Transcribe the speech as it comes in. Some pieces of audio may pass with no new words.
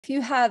if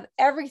you have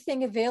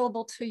everything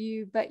available to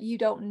you, but you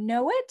don't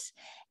know it,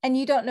 and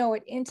you don't know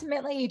it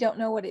intimately, you don't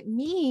know what it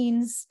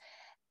means,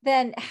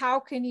 then how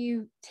can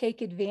you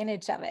take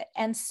advantage of it?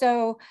 And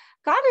so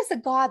God is a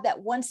God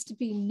that wants to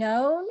be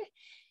known.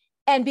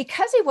 And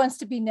because he wants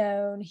to be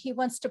known, he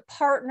wants to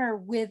partner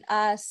with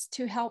us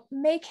to help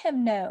make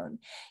him known.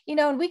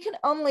 And we can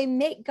only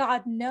make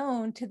God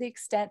known to the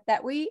extent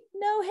that we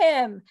know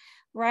him,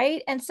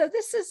 right? And so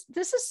this is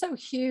so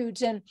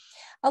huge. And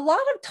a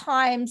lot of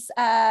times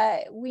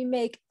we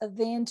make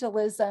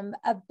evangelism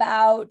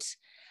about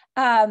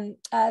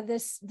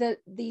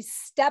these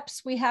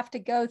steps we have to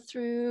go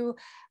through,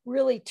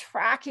 really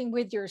tracking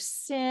with your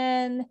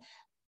sin,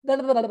 blah,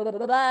 blah, blah, blah,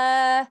 blah,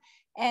 blah,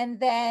 and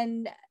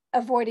then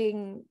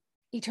avoiding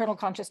eternal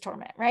conscious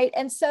torment, right?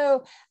 And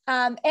so,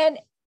 having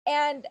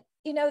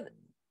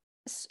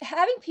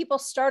people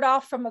start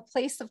off from a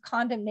place of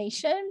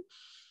condemnation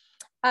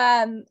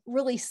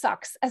really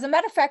sucks. As a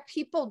matter of fact,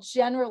 people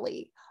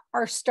generally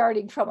are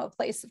starting from a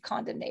place of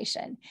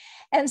condemnation.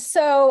 And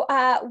so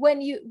when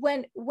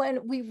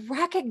we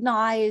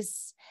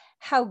recognize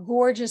how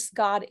gorgeous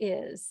God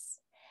is,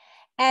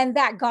 and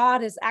that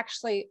God has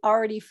actually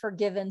already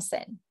forgiven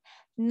sin,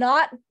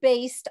 not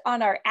based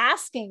on our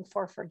asking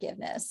for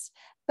forgiveness,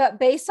 but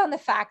based on the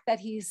fact that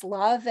he's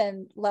love,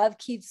 and love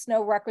keeps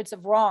no records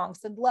of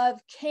wrongs. And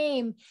love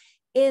came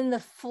in the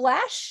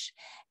flesh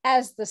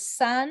as the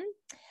Son,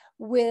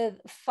 with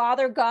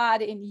Father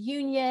God in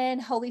union,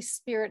 Holy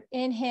Spirit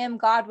in him.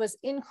 God was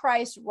in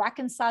Christ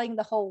reconciling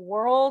the whole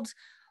world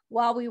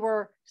while we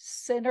were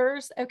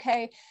sinners.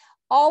 Okay.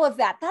 All of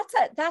that,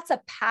 that's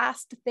a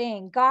past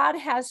thing. God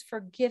has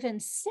forgiven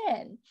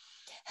sin,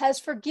 has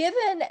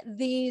forgiven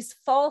these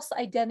false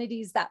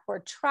identities that we're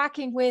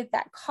tracking with,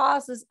 that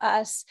causes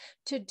us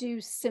to do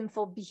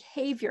sinful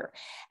behavior.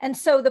 And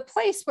so the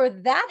place where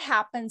that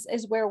happens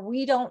is where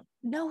we don't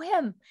know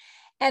him.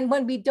 And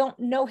when we don't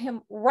know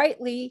him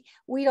rightly,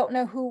 we don't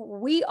know who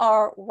we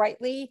are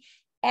rightly,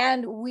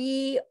 and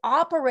we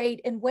operate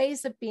in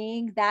ways of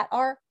being that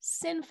are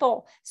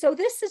sinful. So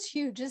this is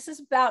huge. This is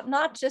about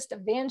not just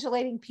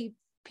evangelizing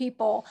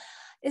people.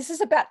 This is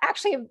about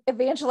actually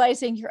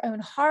evangelizing your own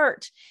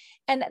heart.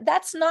 And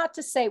that's not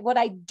to say, what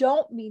I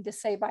don't mean to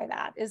say by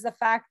that is the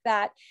fact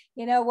that,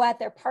 there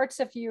are parts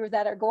of you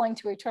that are going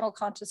to eternal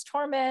conscious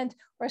torment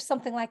or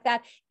something like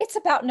that. It's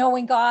about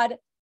knowing God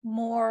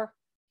more,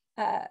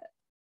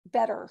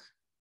 better,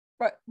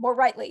 more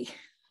rightly.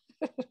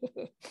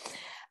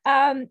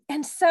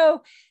 And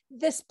so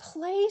this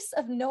place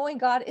of knowing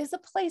God is a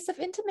place of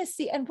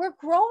intimacy, and we're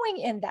growing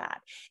in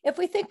that. If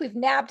we think we've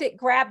nabbed it,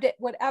 grabbed it,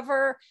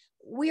 whatever,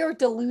 we are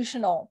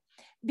delusional,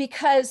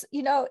 because,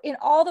 in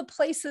all the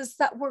places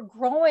that we're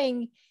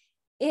growing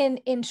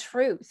in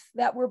truth,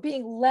 that we're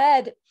being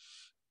led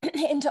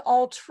into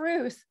all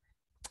truth,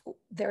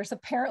 there's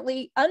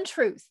apparently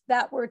untruth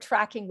that we're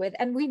tracking with,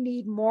 and we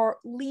need more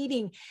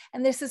leading.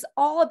 And this is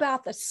all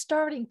about the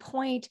starting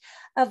point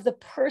of the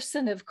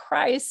person of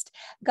Christ.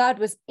 God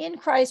was in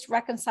Christ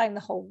reconciling the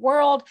whole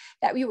world,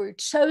 that we were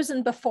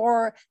chosen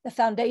before the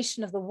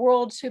foundation of the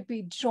world to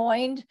be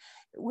joined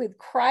with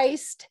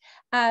Christ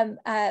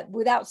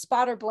without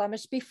spot or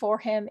blemish before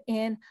him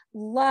in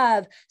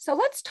love. So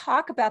let's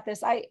talk about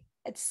this.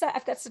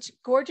 I've got such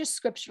gorgeous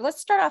scripture.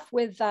 Let's start off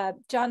with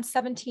John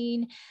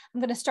 17.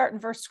 I'm going to start in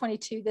verse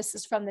 22. This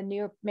is from the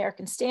New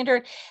American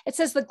Standard. It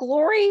says, "The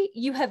glory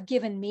you have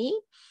given me,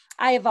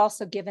 I have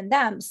also given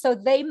them, so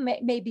they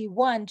may be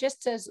one,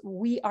 just as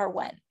we are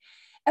one."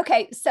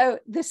 Okay, so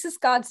this is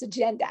God's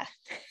agenda.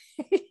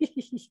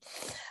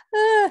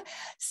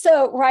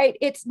 Right,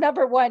 it's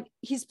number one,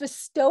 he's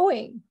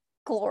bestowing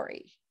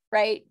glory,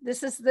 right?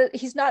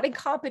 He's not in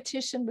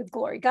competition with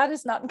glory. God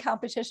is not in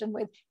competition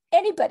with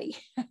anybody.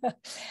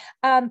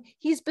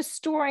 He's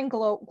bestowing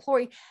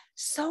glory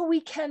so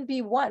we can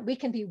be one. We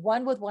can be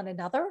one with one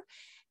another,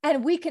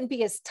 and we can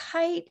be as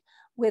tight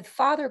with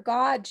Father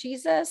God,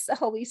 Jesus, the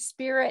Holy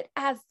Spirit,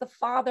 as the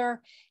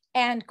Father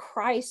and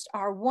Christ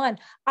are one.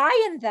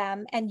 I and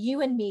them, and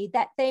you and me,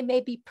 that they may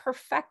be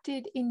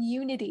perfected in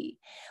unity.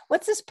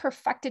 What's this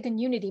perfected in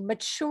unity?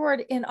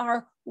 Matured in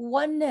our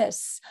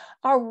oneness,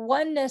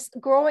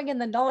 growing in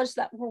the knowledge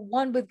that we're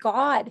one with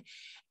God,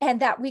 and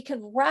that we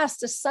can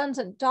rest as sons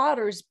and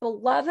daughters,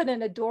 beloved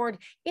and adored,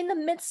 in the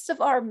midst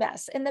of our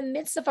mess, in the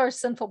midst of our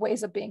sinful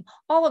ways of being,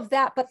 all of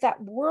that, but that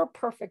we're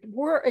perfect,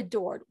 we're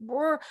adored,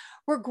 we're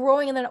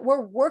growing, and then we're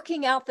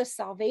working out the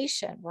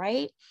salvation,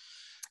 right?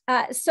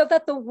 So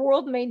that the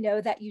world may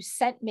know that you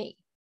sent me.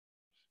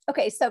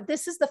 Okay, so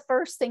this is the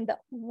first thing the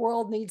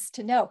world needs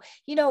to know.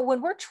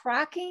 When we're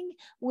tracking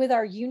with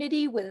our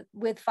unity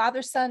with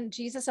Father, Son,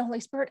 Jesus, and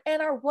Holy Spirit,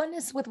 and our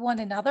oneness with one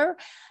another,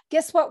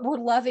 guess what? We're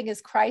loving as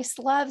Christ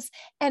loves.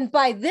 And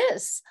by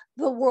this,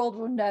 the world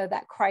will know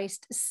that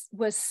Christ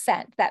was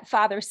sent, that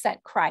Father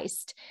sent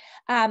Christ,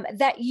 so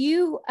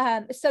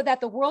that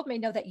the world may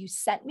know that you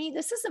sent me.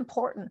 This is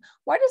important.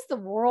 Why does the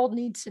world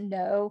need to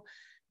know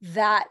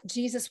that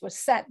Jesus was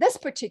sent? This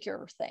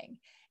particular thing,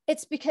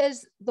 it's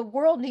because the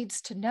world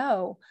needs to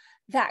know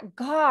that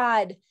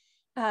God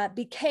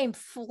became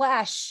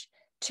flesh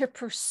to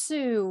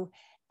pursue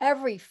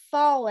every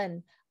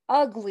fallen,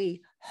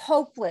 ugly,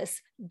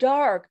 hopeless,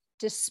 dark,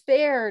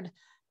 despaired,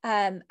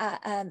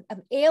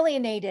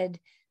 alienated,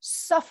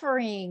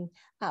 suffering,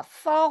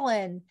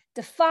 fallen,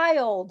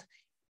 defiled,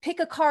 pick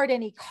a card,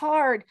 any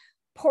card,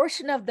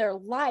 portion of their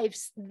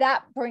lives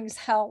that brings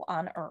hell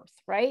on earth,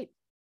 right?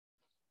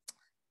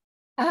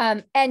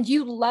 And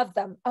you love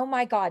them. Oh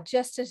my God,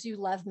 just as you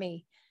love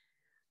me.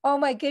 Oh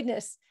my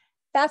goodness.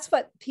 That's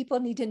what people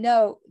need to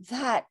know,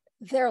 that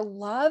they're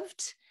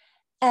loved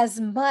as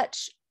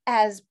much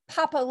as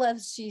Papa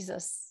loves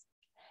Jesus,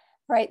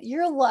 right?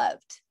 You're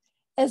loved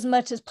as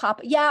much as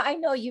Papa. Yeah, I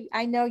know you.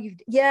 I know you.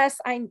 Yes,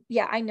 I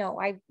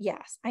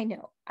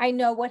know. I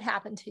know what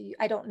happened to you.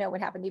 I don't know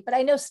what happened to you, but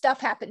I know stuff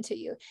happened to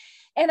you.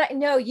 And I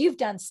know you've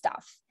done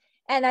stuff.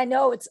 And I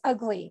know it's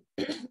ugly.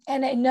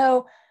 And I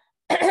know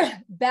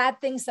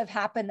bad things have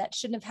happened that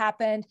shouldn't have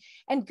happened.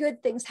 And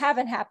good things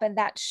haven't happened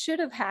that should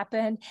have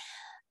happened.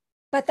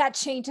 But that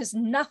changes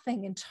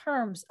nothing in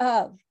terms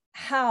of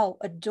how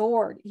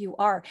adored you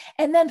are.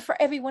 And then for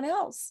everyone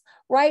else,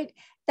 right?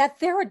 That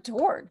they're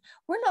adored.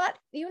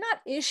 You're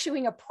not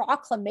issuing a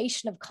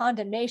proclamation of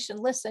condemnation.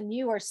 Listen,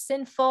 you are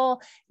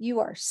sinful.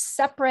 You are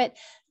separate.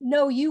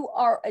 No, you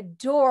are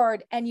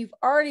adored, and you've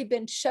already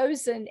been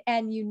chosen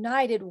and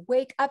united.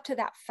 Wake up to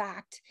that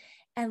fact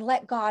and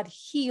let God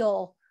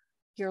heal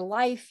your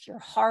life, your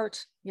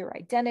heart, your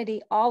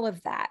identity, all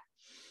of that.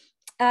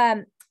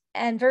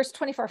 And verse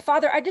 24,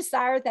 Father, I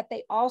desire that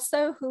they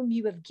also whom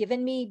you have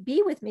given me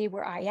be with me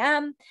where I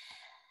am,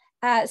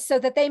 so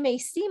that they may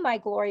see my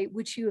glory,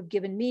 which you have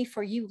given me,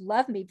 for you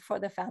loved me before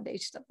the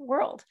foundation of the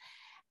world.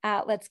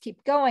 Let's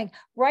keep going.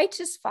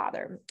 Righteous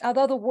Father,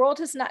 although the world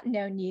has not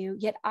known you,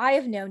 yet I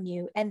have known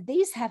you, and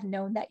these have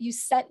known that you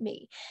sent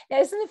me. Now,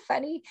 isn't it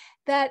funny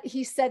that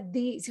he said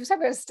these? He was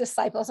talking about his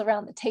disciples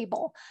around the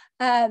table,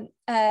 at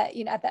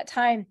that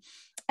time.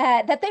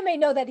 That they may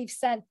know that he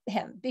sent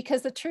him,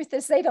 because the truth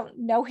is they don't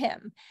know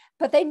him,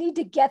 but they need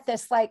to get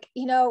this,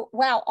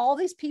 wow, all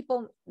these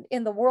people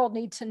in the world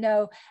need to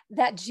know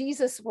that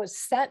Jesus was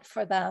sent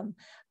for them,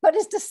 but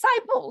his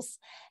disciples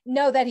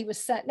know that he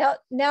was sent.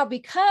 Now,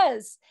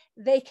 because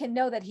they can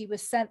know that he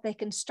was sent, they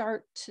can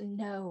start to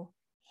know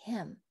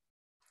him,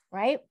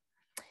 right?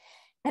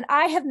 And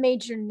I have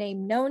made your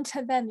name known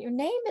to them. Your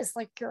name is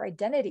like your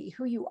identity,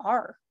 who you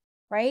are,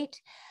 right?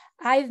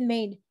 I've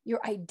made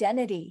your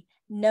identity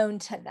known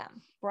to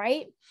them,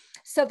 right?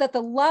 So that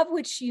the love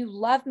which you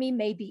love me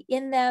may be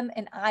in them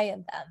and I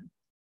in them,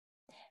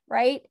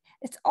 right?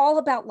 It's all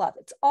about love.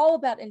 It's all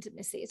about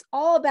intimacy. It's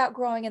all about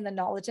growing in the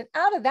knowledge. And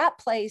out of that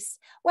place,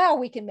 wow,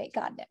 we can make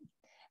God known.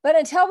 But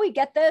until we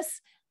get this,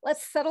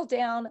 let's settle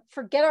down,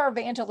 forget our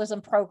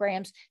evangelism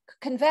programs,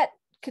 forget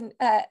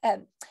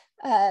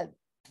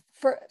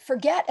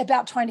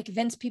about trying to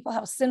convince people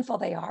how sinful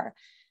they are.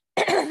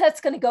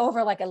 That's going to go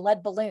over like a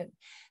lead balloon,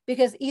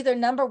 because either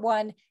number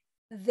one,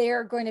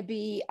 they're going to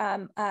be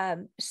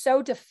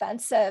so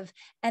defensive,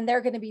 and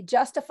they're going to be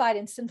justified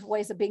in sinful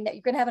ways of being, that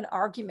you're going to have an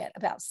argument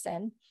about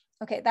sin.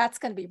 Okay, that's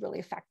going to be really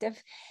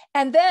effective.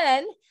 And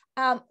then,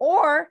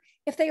 or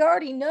if they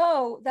already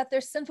know that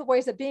there's sinful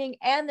ways of being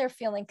and they're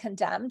feeling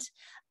condemned,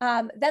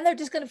 then they're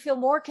just going to feel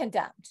more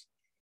condemned.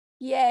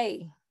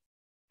 Yay,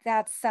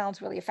 that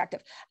sounds really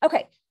effective.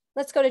 Okay.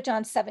 Let's go to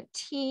John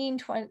 17,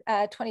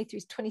 23,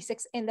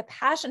 26 in the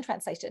Passion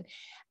Translation.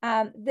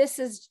 This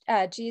is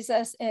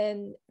Jesus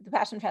in the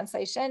Passion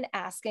Translation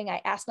asking,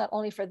 I ask not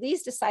only for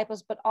these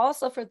disciples, but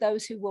also for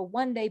those who will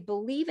one day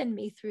believe in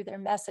me through their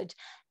message.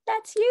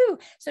 That's you.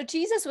 So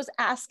Jesus was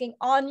asking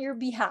on your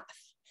behalf.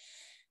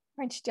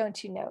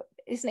 Don't you know?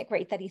 Isn't it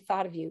great that he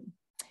thought of you?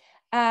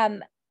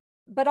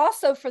 But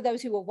also for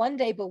those who will one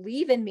day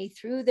believe in me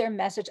through their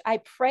message. I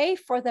pray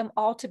for them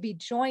all to be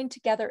joined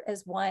together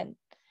as one.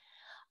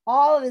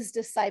 All of his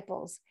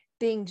disciples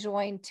being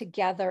joined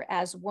together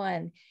as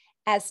one,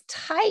 as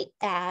tight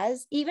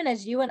as, even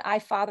as you and I,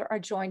 Father, are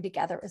joined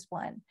together as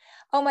one.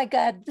 Oh my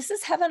God, this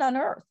is heaven on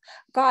earth.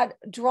 God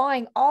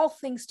drawing all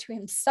things to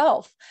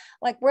himself,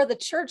 like where the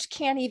church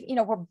can't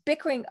even, we're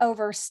bickering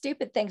over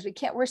stupid things.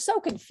 We're so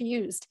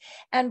confused,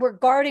 and we're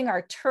guarding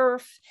our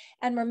turf,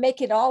 and we're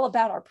making it all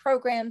about our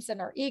programs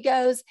and our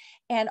egos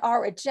and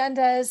our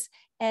agendas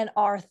and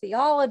our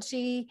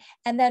theology,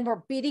 and then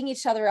we're beating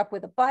each other up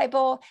with the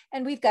Bible,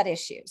 and we've got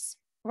issues,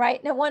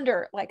 right? No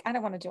wonder, I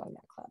don't want to join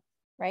that club,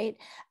 right?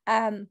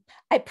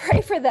 I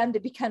pray for them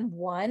to become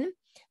one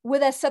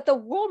with us, that the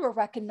world will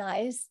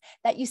recognize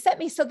that you sent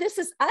me. So this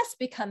is us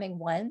becoming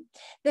one.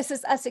 This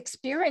is us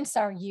experience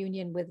our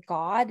union with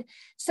God,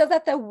 so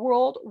that the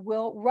world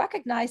will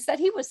recognize that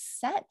he was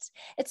sent.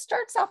 It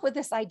starts off with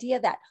this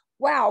idea that,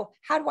 wow,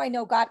 how do I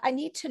know God? I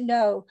need to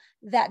know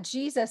that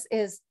Jesus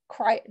is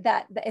Christ,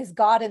 that is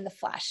God in the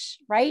flesh,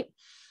 right?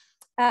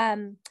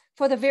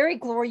 For the very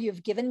glory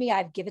you've given me,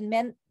 I've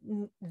given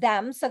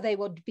them, so they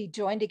will be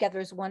joined together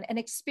as one and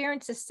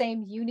experience the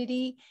same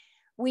unity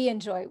we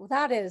enjoy. Well,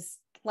 that is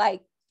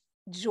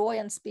joy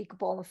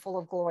unspeakable and full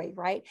of glory,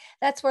 right?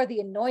 That's where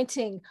the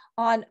anointing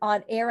on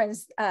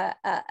Aaron's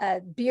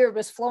beard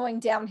was flowing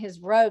down his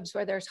robes,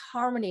 where there's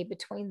harmony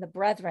between the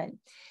brethren.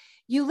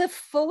 You live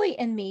fully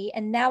in me,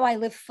 and now I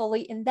live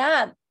fully in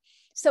them.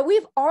 So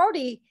we've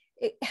already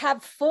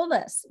have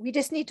fullness. We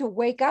just need to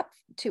wake up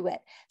to it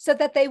so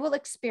that they will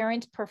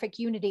experience perfect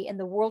unity, and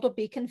the world will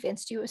be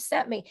convinced you have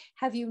sent me.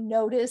 Have you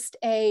noticed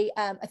a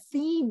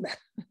theme?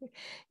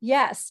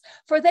 Yes,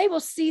 for they will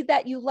see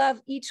that you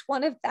love each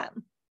one of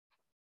them.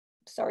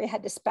 Sorry, I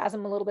had to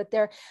spasm a little bit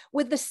there.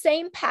 With the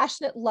same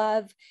passionate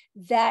love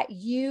that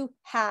you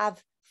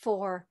have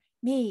for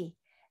me.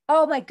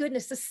 Oh my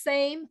goodness, the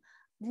same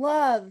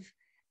love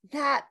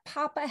that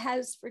Papa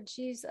has for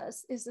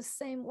Jesus is the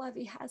same love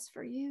he has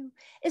for you,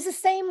 is the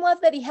same love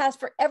that he has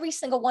for every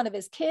single one of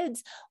his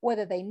kids,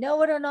 whether they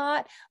know it or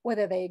not,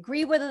 whether they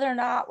agree with it or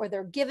not, whether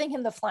they're giving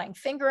him the flying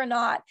finger or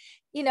not,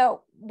 you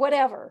know,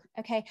 whatever.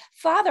 Okay.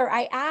 Father,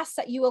 I ask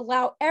that you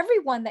allow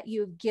everyone that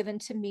you have given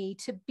to me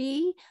to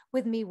be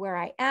with me where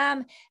I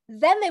am.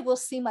 Then they will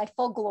see my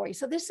full glory.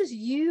 So this is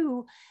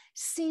you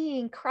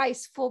seeing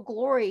Christ's full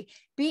glory,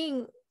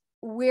 being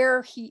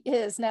where he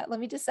is. Now, let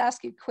me just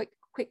ask you a quick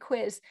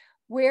quiz.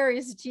 Where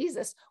is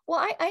Jesus? Well,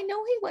 I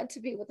know he went to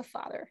be with the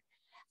Father,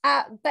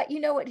 but you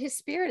know what? His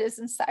spirit is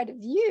inside of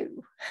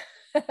you.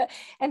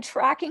 And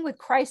tracking with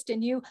Christ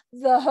in you,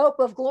 the hope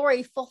of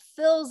glory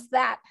fulfills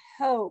that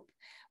hope,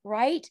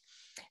 right?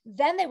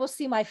 Then they will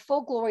see my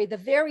full glory, the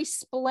very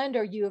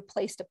splendor you have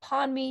placed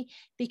upon me,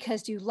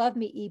 because you love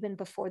me even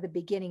before the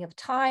beginning of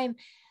time.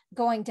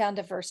 Going down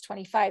to verse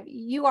 25,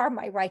 you are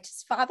my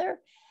righteous Father.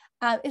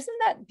 Isn't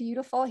that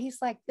beautiful?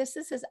 He's like, this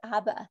is his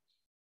Abba.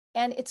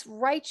 And it's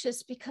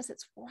righteous because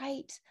it's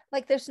right.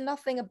 Like there's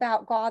nothing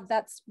about God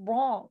that's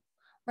wrong,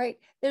 right?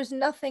 There's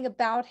nothing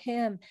about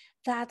him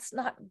that's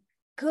not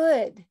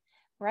good,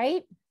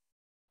 right?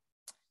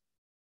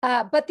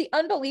 But the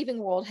unbelieving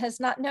world has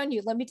not known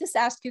you. Let me just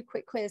ask you a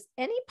quick quiz.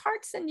 Any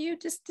parts in you,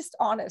 just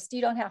honest,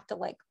 you don't have to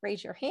like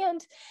raise your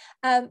hand,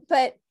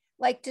 but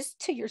like just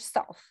to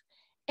yourself,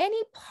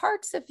 any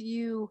parts of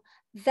you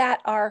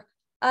that are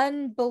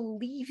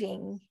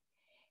unbelieving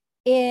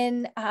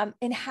in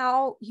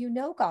how you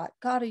know God.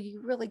 God, are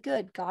you really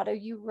good? God, are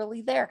you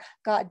really there?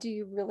 God, do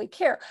you really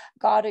care?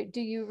 God, do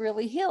you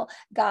really heal?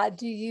 God,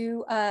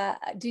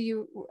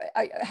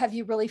 have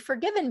you really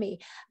forgiven me?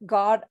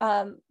 God,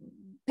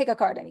 pick a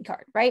card, any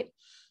card, right?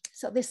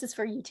 So this is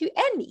for you too,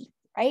 and me,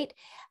 right?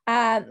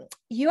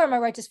 You are my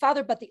righteous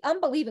Father, but the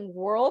unbelieving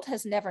world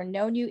has never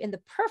known you in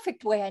the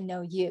perfect way I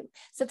know you.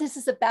 So this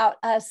is about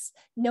us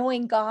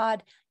knowing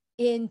God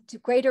into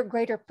greater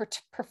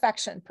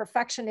perfection.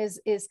 Perfection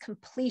is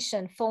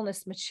completion,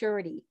 fullness,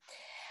 maturity.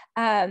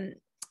 And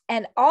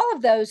all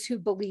of those who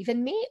believe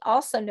in me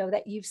also know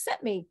that you've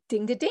sent me.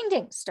 Ding, ding, ding,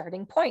 ding,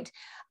 starting point.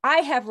 I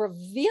have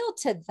revealed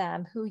to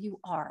them who you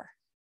are,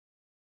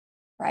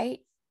 right?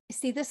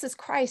 See, this is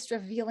Christ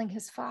revealing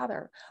his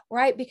Father,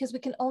 right? Because we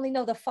can only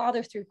know the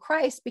Father through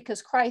Christ,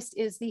 because Christ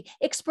is the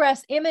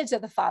express image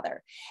of the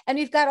Father. And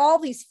we've got all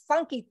these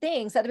funky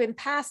things that have been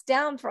passed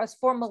down for us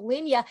for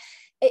millennia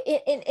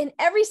in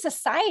every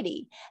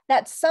society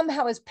that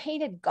somehow has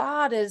painted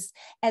God as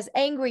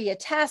angry, a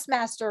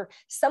taskmaster,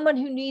 someone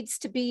who needs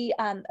to be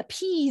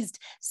appeased,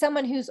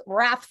 someone who's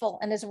wrathful,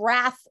 and his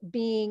wrath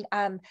being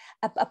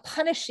a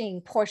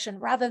punishing portion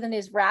rather than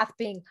his wrath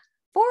being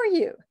for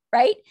you,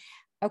 right?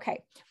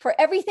 Okay, for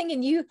everything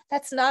in you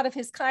that's not of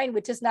his kind,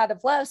 which is not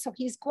of love. So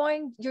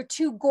you're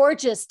too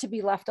gorgeous to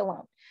be left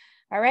alone.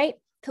 All right,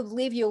 to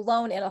leave you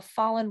alone in a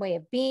fallen way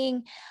of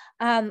being.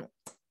 And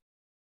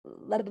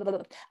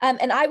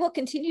I will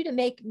continue to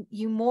make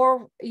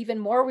you even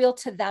more real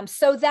to them,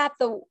 so that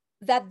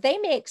they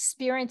may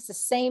experience the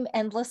same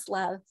endless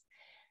love.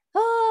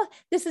 Oh,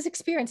 this is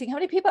experiencing. How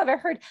many people have ever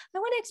heard, I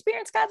want to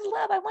experience God's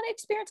love. I want to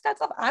experience God's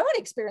love. I want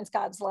to experience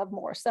God's love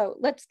more. So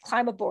let's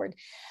climb aboard.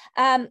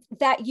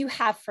 That you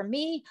have for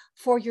me,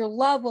 for your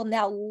love will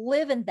now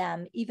live in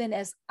them, even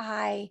as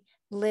I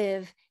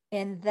live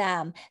in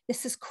them.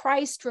 This is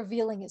Christ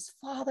revealing his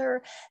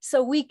Father.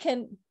 So we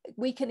can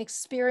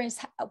experience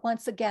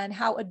once again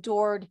how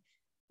adored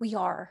we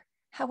are,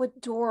 how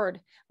adored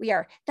we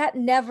are. That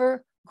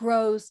never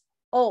grows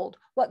old.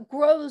 What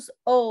grows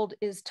old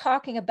is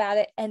talking about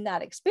it and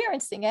not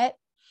experiencing it,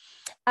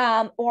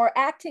 or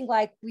acting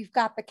like we've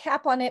got the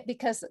cap on it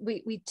because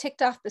we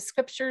ticked off the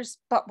scriptures,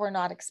 but we're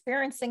not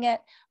experiencing it,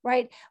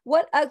 right?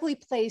 What ugly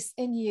place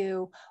in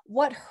you,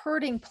 what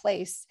hurting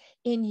place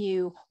in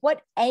you,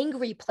 what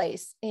angry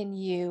place in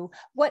you,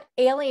 what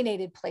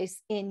alienated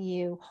place in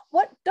you,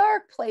 what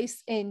dark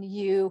place in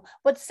you,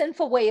 what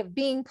sinful way of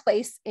being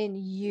place in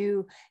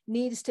you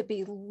needs to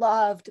be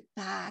loved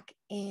back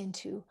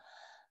into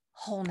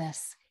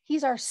wholeness.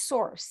 He's our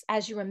source.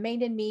 As you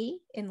remain in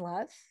me in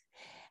love,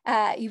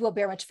 you will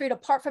bear much fruit.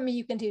 Apart from me,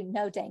 you can do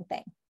no dang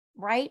thing,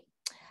 right?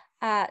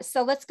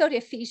 So let's go to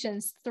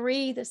Ephesians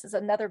 3. This is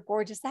another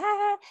gorgeous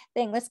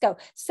thing. Let's go.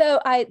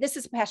 This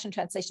is Passion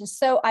Translation.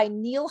 So I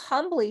kneel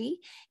humbly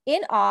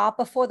in awe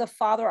before the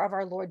Father of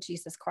our Lord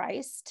Jesus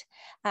Christ.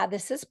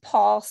 This is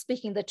Paul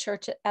speaking to the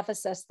church at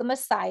Ephesus, the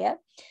Messiah,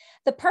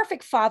 the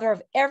perfect Father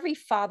of every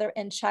father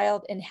and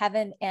child in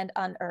heaven and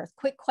on earth.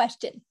 Quick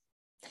question.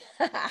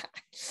 Who's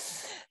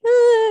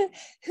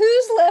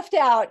left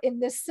out in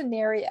this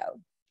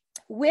scenario?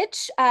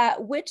 Which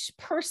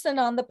person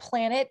on the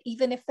planet,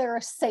 even if they're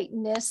a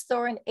Satanist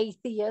or an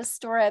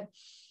atheist or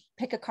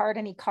pick a card,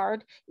 any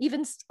card,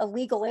 even a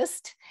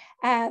legalist,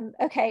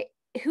 okay,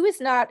 who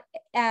is not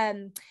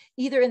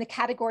either in the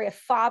category of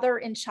father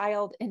and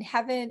child in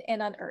heaven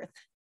and on earth?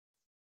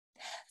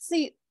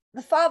 See,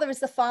 the Father is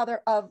the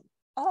Father of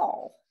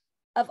all.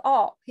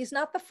 He's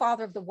not the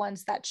Father of the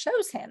ones that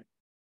chose him,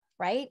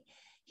 right?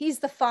 He's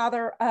the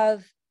Father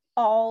of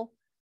all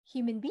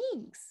human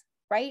beings,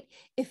 right?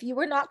 If you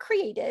were not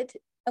created,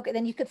 okay,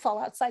 then you could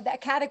fall outside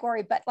that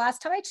category. But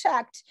last time I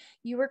checked,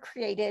 you were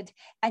created,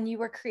 and you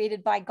were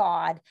created by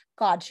God.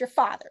 God's your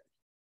Father.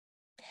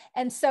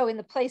 And so in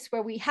the place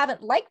where we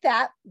haven't liked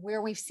that,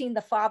 where we've seen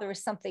the Father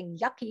as something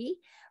yucky,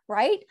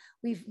 right?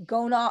 We've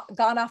gone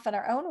off in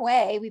our own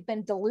way. We've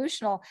been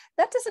delusional.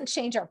 That doesn't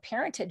change our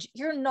parentage.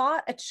 You're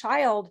not a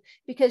child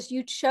because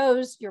you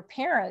chose your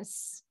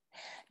parents.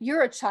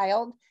 You're a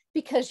child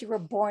because you were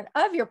born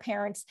of your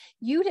parents.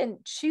 You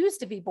didn't choose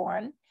to be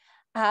born,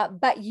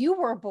 but you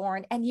were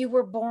born, and you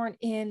were born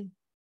in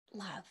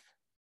love.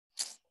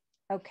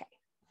 Okay.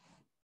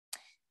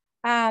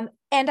 And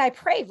I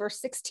pray, verse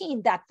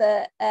 16, that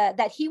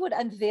that he would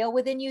unveil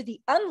within you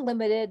the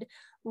unlimited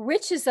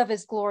riches of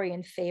his glory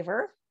and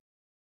favor.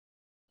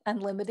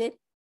 Unlimited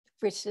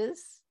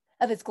riches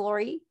of his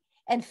glory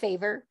and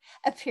favor.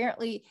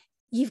 Apparently,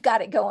 you've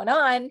got it going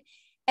on.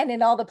 And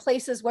in all the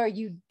places where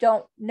you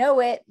don't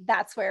know it,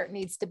 that's where it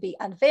needs to be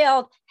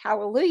unveiled.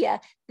 Hallelujah.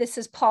 This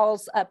is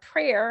Paul's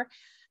prayer.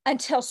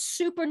 Until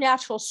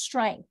supernatural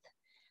strength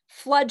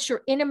floods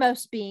your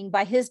innermost being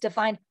by his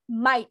divine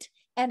might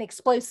and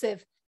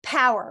explosive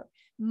power.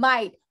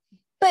 Might,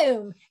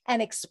 boom,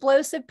 and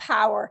explosive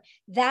power.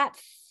 That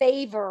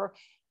favor,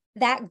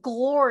 that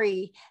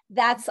glory,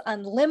 that's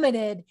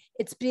unlimited.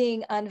 It's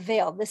being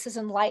unveiled. This is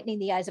enlightening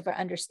the eyes of our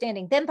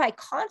understanding. Then by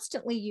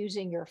constantly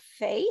using your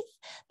faith,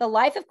 the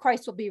life of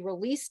Christ will be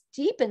released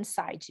deep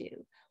inside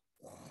you.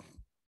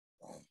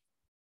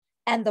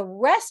 And the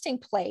resting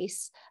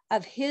place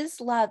of his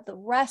love, the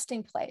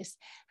resting place.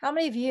 How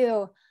many of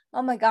you,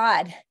 oh my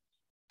God,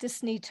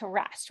 just need to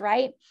rest,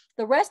 right?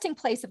 The resting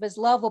place of his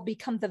love will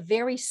become the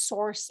very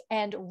source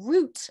and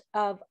root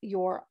of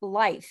your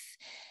life.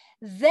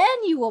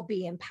 Then you will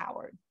be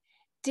empowered,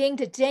 ding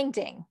to ding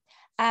ding,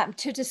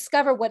 to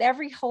discover what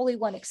every Holy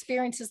One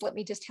experiences. Let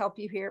me just help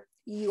you here.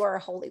 You are a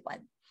Holy One.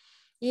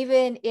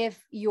 Even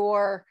if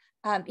you're,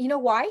 you know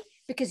why?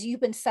 Because you've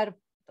been set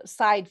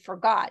aside for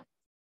God.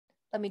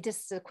 Let me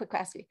just quick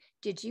ask you,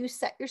 did you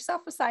set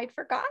yourself aside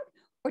for God,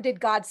 or did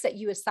God set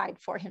you aside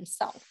for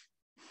himself?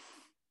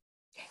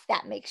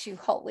 That makes you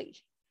holy.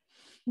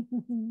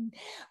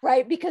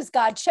 Right? Because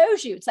God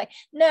chose you. It's like,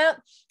 no,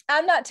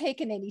 I'm not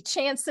taking any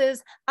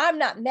chances. I'm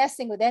not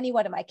messing with any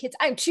one of my kids.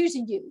 I'm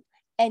choosing you.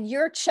 And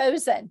you're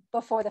chosen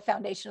before the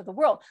foundation of the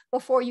world,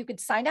 before you could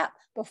sign up,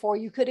 before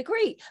you could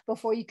agree,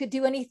 before you could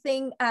do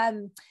anything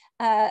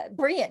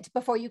brilliant,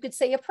 before you could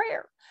say a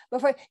prayer.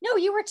 No,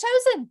 you were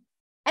chosen.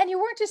 And you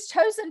weren't just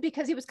chosen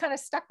because he was kind of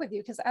stuck with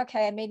you because,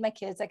 okay, I made my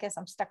kids. I guess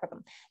I'm stuck with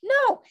them.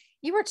 No,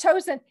 you were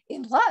chosen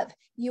in love.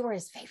 You were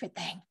his favorite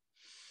thing.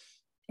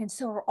 And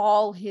so are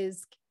all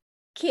his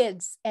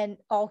kids, and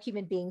all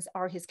human beings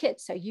are his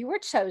kids. So you were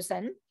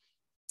chosen.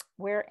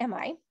 Where am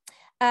I?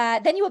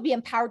 Then you will be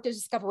empowered to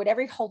discover what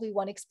every Holy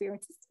One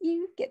experiences.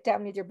 You get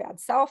down with your bad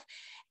self,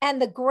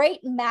 and the great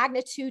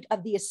magnitude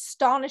of the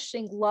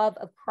astonishing love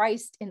of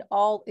Christ in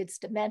all its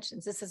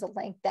dimensions. This is a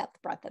length,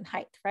 depth, breadth, and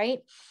height, right?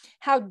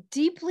 How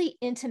deeply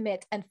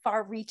intimate and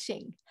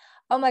far-reaching.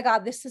 Oh my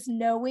God, this is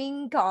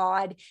knowing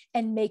God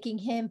and making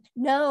him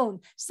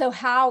known. So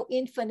how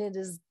infinite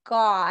is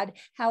God?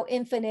 How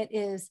infinite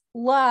is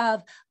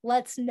love?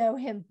 Let's know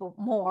him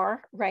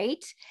more,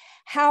 right?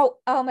 How,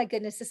 oh my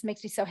goodness, this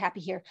makes me so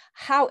happy here.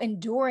 How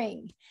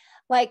enduring.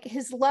 Like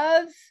his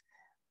love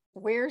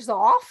wears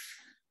off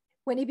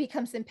when he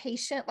becomes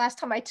impatient. Last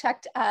time I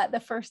checked,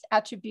 the first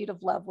attribute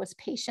of love was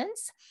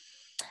patience.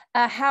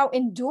 How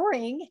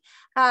enduring,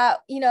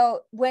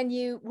 when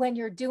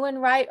you're doing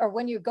right, or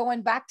when you're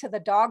going back to the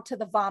dog to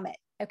the vomit,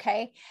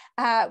 okay?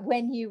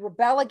 When you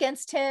rebel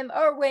against him,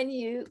 or when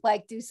you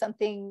like do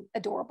something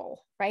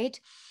adorable, right?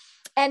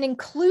 And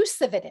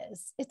inclusive it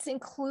is. It's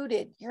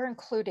included. You're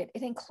included.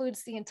 It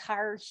includes the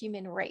entire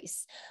human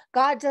race.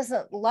 God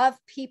doesn't love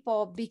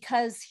people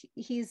because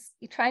he's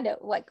trying to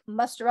like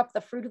muster up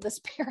the fruit of the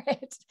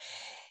Spirit.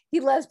 He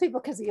loves people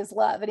because he is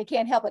love, and he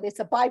can't help it. It's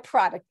a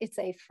byproduct. It's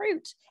a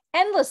fruit.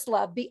 Endless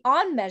love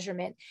beyond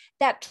measurement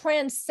that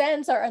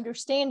transcends our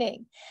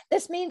understanding.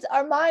 This means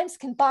our minds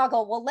can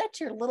boggle. Well, let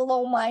your little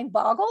old mind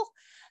boggle,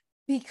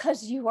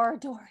 because you are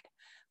adored.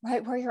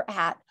 right where you're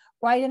at,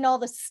 right in all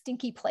the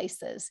stinky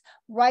places,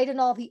 right in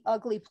all the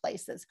ugly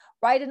places,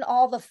 right in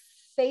all the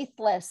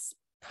faithless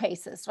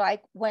places, right?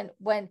 When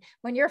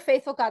you're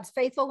faithful, God's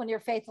faithful. When you're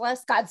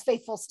faithless, God's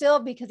faithful still,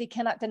 because he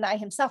cannot deny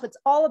himself. It's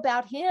all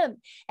about him.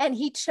 And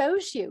he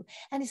chose you.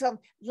 And he's going,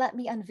 let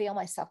me unveil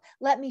myself.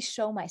 Let me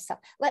show myself.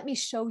 Let me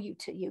show you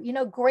to you. You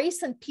know,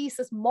 grace and peace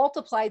is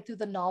multiplied through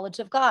the knowledge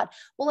of God.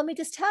 Well, let me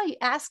just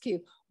ask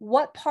you,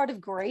 what part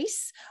of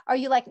grace are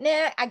you like,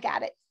 nah, I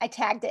got it. I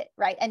tagged it,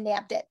 right? I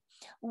nabbed it.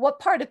 What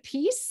part of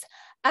peace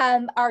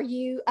are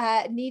you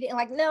needing?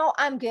 Like, no,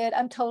 I'm good.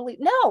 I'm totally,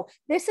 no,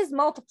 this is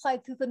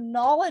multiplied through the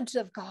knowledge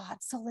of God.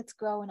 So let's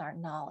grow in our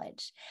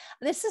knowledge.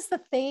 This is the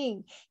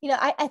thing. You know,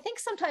 I think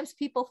sometimes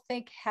people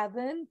think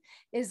heaven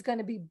is going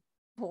to be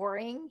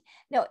boring.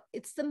 No,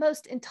 it's the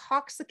most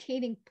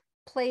intoxicating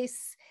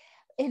place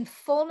in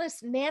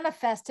fullness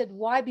manifested.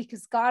 Why?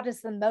 Because God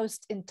is the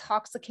most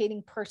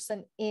intoxicating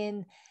person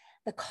in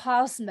the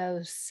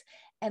cosmos,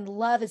 and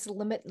love is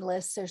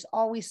limitless. There's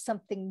always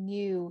something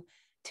new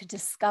to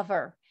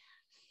discover.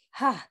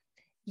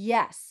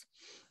 Yes.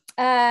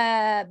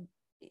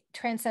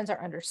 Transcends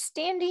our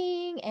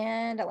understanding.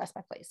 And I lost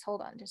my place.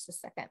 Hold on just a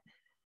second.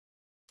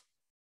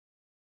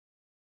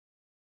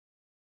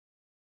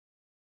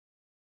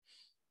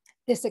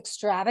 This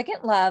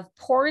extravagant love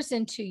pours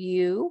into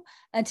you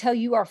until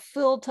you are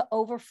filled to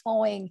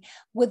overflowing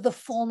with the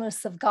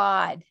fullness of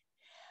God.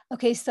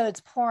 Okay, so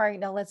it's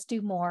pouring. Now let's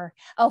do more.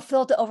 Oh,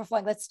 filled to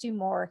overflowing. Let's do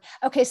more.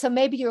 Okay, so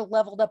maybe you're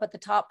leveled up at the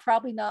top.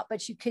 Probably not,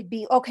 but you could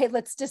be. Okay,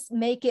 let's just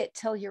make it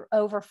till you're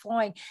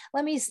overflowing.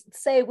 Let me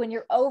say, when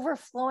you're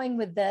overflowing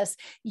with this,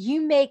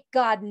 you make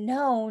God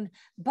known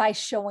by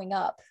showing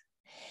up.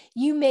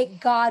 You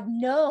make God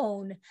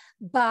known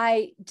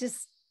by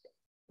just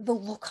the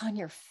look on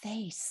your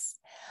face.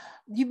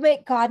 You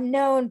make God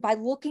known by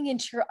looking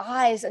into your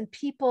eyes and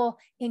people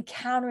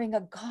encountering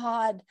a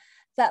God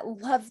that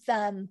loved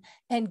them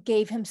and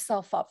gave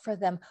himself up for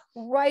them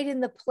right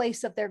in the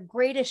place of their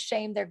greatest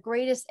shame, their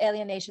greatest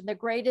alienation, their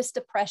greatest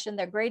depression,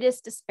 their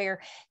greatest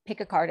despair.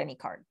 Pick a card, any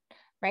card,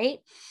 right?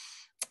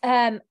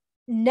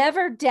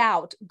 Never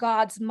doubt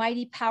God's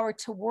mighty power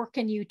to work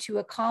in you to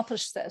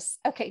accomplish this.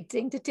 Okay,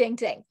 ding, ding,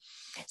 ding.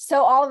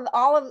 So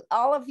all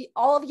of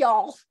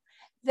y'all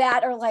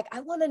that are like,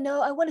 I want to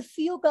know, I want to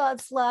feel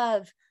God's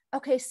love.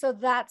 Okay, so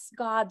that's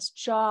God's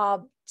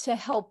job to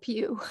help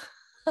you.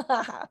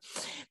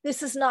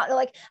 This is not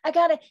like,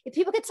 if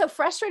people get so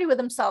frustrated with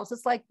themselves,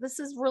 it's like, this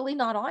is really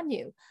not on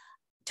you.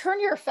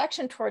 Turn your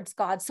affection towards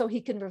God so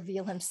he can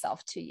reveal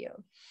himself to you.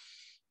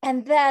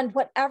 And then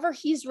whatever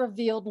he's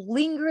revealed,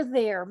 linger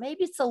there.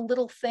 Maybe it's a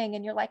little thing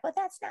and you're like, well,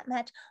 that's not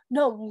much.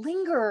 No,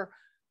 linger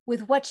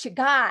with what you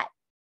got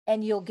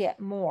and you'll get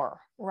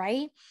more,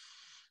 right?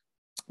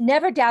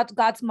 Never doubt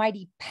God's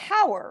mighty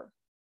power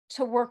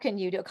to work in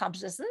you to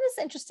accomplish this. And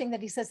it's interesting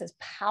that he says his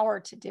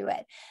power to do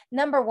it.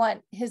 Number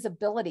one, his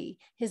ability,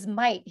 his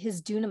might, his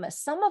dunamis.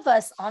 Some of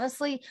us,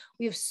 honestly,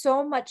 we have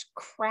so much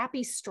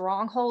crappy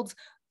strongholds.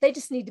 They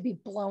just need to be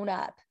blown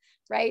up,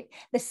 right?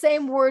 The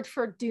same word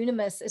for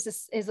dunamis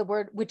is a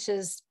word which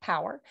is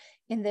power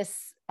in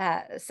this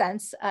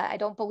sense. I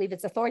don't believe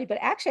it's authority, but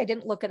actually I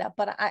didn't look it up,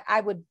 but I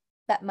would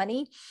bet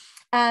money.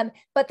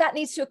 But that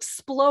needs to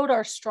explode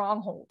our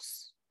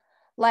strongholds.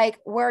 Like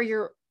where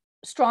your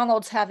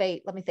strongholds have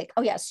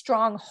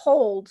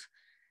stronghold,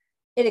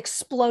 it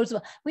explodes.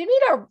 We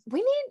need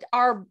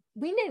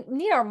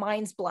our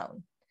minds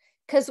blown,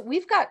 because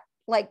we've got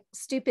like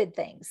stupid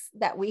things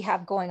that we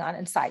have going on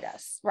inside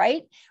us,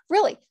 right?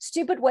 Really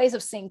stupid ways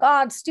of seeing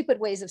God, stupid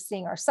ways of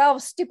seeing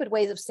ourselves, stupid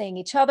ways of seeing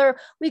each other.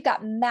 We've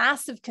got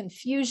massive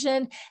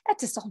confusion that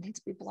just all needs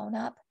to be blown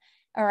up.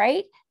 All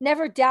right.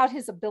 Never doubt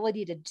his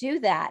ability to do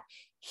that.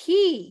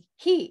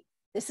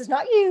 This is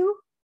not you.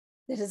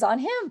 This is on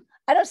him.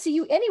 I don't see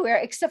you anywhere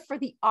except for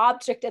the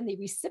object, and the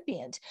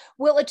recipient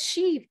will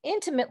achieve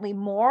intimately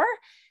more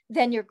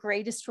than your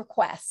greatest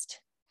request.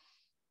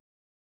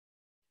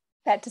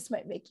 That just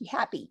might make you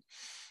happy.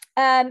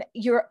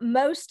 Your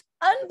most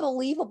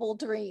unbelievable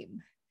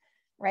dream,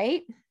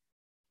 right?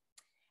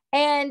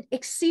 And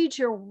exceed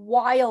your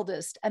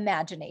wildest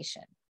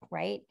imagination,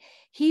 right?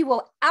 He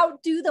will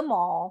outdo them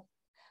all,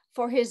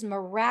 for his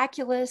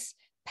miraculous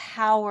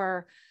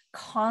power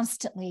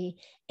constantly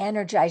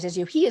energizes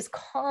you. He is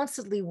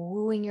constantly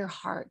wooing your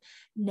heart.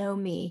 Know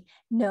me,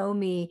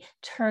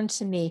 turn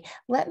to me.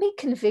 Let me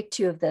convict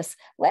you of this.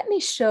 Let me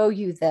show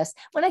you this.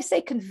 When I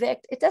say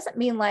convict, it doesn't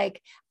mean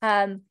like,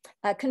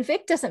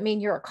 convict doesn't mean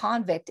you're a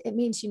convict. It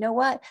means, you know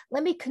what?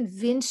 Let me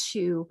convince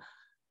you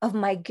of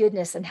my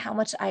goodness and how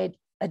much I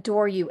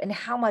adore you and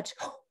how much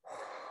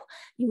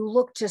you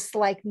look just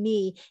like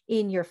me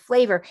in your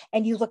flavor,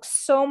 and you look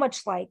so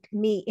much like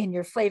me in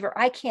your flavor.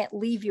 I can't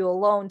leave you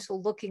alone to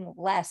looking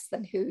less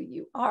than who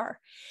you are.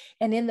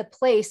 And in the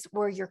place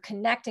where you're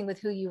connecting with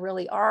who you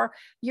really are,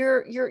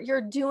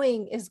 your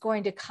doing is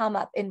going to come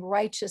up in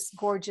righteous,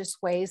 gorgeous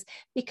ways,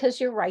 because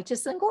you're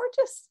righteous and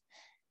gorgeous.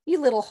 You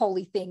little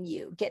holy thing,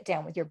 you get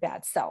down with your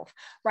bad self,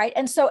 right?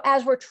 And so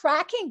as we're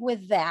tracking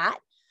with that,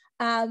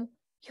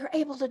 you're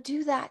able to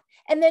do that.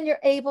 And then you're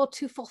able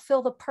to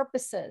fulfill the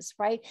purposes,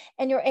 right?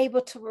 And you're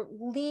able to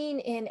lean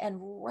in and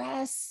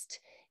rest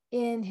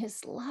in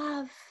his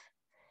love.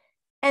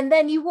 And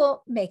then you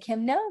will make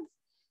him known.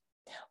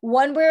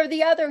 One way or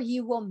the other,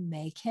 you will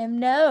make him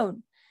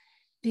known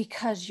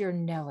because you're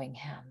knowing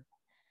him.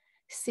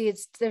 See,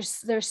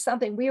 there's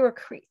something. We were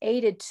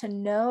created to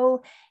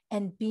know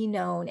and be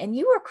known, and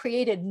you were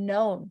created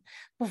known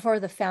before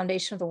the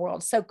foundation of the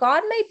world. So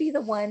God may be the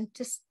one,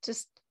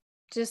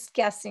 just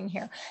guessing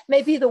here,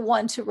 may be the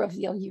one to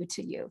reveal you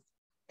to you,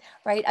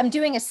 right? I'm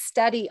doing a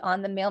study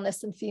on the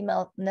maleness and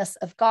femaleness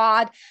of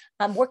God.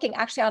 I'm working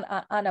actually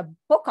on a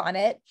book on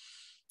it.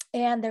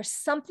 And there's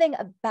something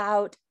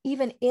about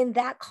even in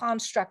that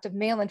construct of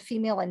male and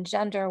female and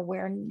gender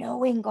where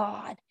knowing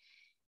God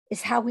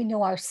is how we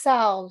know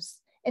ourselves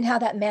and how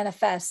that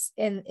manifests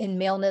in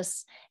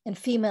maleness and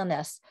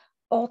femaleness,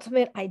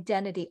 ultimate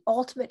identity,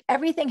 ultimate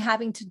everything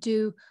having to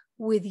do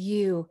with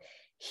you.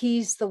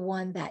 He's the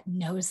one that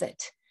knows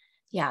it.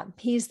 Yeah,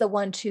 he's the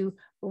one to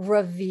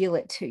reveal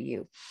it to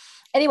you.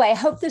 Anyway, I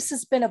hope this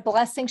has been a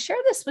blessing. Share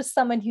this with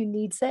someone who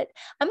needs it.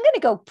 I'm going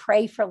to go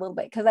pray for a little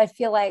bit because I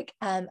feel like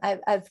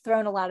I've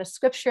thrown a lot of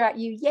scripture at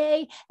you.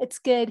 Yay, it's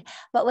good.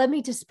 But let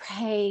me just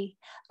pray.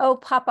 Oh,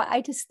 Papa,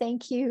 I just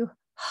thank you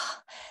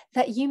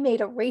that you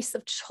made a race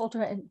of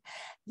children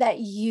that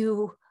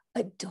you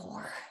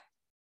adore.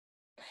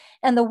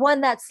 And the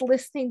one that's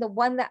listening, the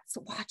one that's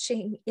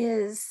watching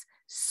is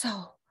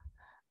so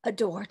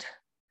adored.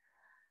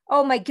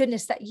 Oh my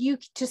goodness, that you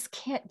just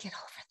can't get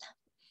over them.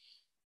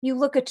 You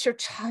look at your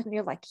child and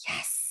you're like,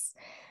 yes,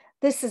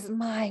 this is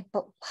my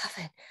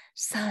beloved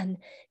son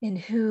in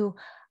who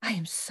I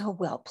am so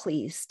well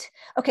pleased.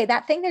 Okay,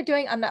 that thing they're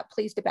doing, I'm not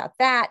pleased about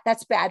that.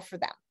 That's bad for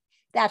them.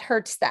 That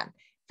hurts them.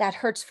 That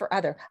hurts for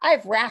other. I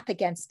have wrath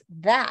against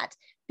that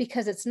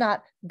because it's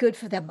not good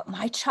for them. But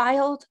my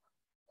child,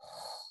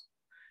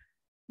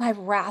 my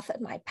wrath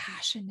and my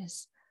passion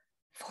is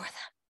for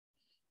them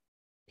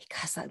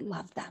because I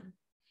love them.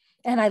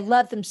 And I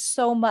love them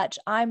so much.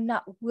 I'm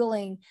not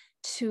willing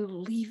to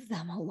leave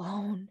them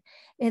alone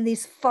in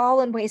these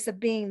fallen ways of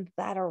being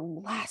that are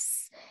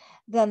less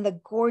than the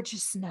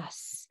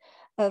gorgeousness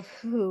of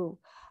who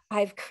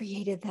I've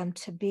created them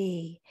to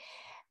be,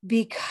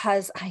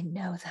 because I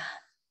know them.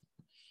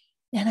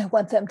 And I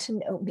want them to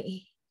know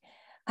me.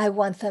 I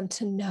want them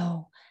to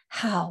know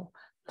how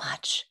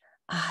much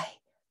I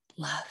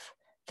love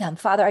them.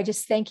 Father, I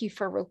just thank you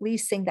for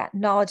releasing that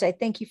knowledge. I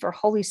thank you for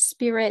Holy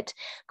Spirit,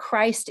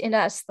 Christ in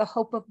us, the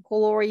hope of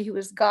glory, who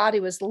is God,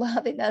 who is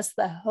loving us,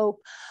 the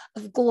hope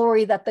of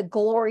glory, that the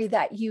glory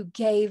that you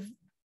gave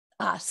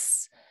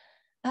us,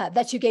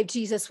 that you gave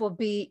Jesus will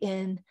be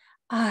in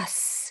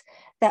us,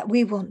 that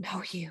we will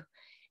know you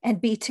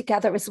and be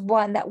together as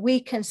one, that we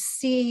can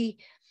see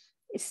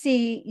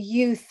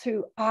you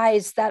through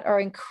eyes that are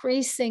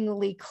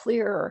increasingly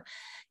clearer,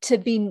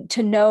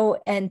 to know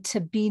and to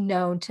be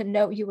known, to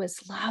know you as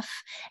love,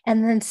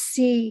 and then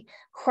see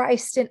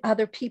Christ in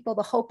other people,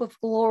 the hope of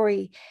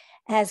glory,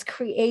 as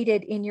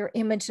created in your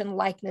image and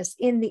likeness,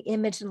 in the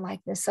image and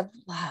likeness of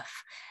love,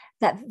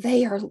 that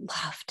they are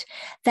loved,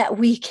 that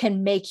we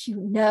can make you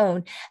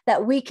known,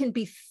 that we can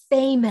be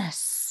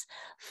famous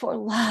for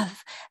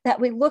love,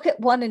 that we look at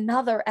one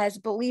another as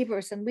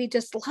believers and we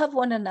just love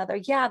one another.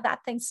 Yeah, that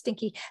thing's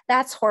stinky.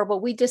 That's horrible.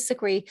 We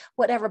disagree,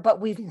 whatever, but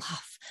we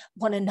love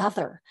one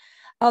another.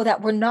 Oh,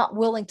 that we're not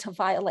willing to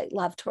violate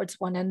love towards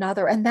one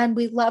another. And then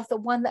we love the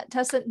one that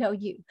doesn't know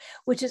you,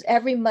 which is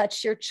every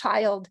much your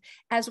child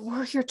as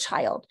we're your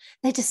child.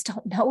 They just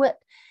don't know it.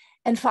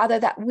 And Father,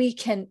 that we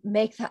can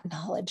make that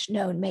knowledge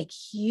known, make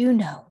you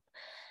known,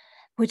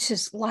 which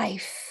is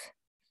life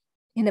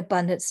in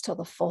abundance till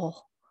the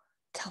full,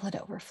 till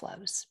it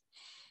overflows.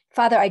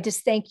 Father, I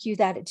just thank you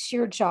that it's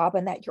your job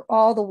and that you're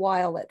all the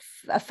while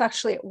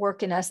effectually at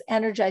work in us,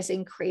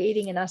 energizing,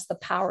 creating in us the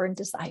power and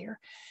desire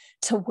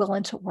to will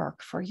and to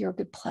work for your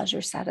good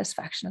pleasure,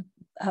 satisfaction,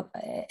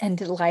 and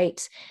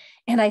delight.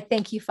 And I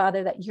thank you,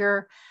 Father, that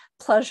you're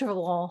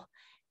pleasurable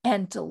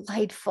and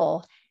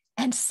delightful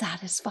and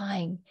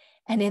satisfying.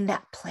 And in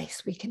that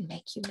place, we can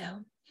make you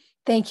known.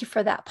 Thank you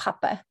for that,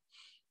 Papa.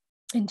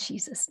 In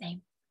Jesus'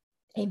 name,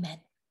 amen.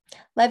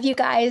 Love you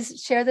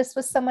guys. Share this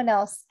with someone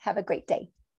else. Have a great day.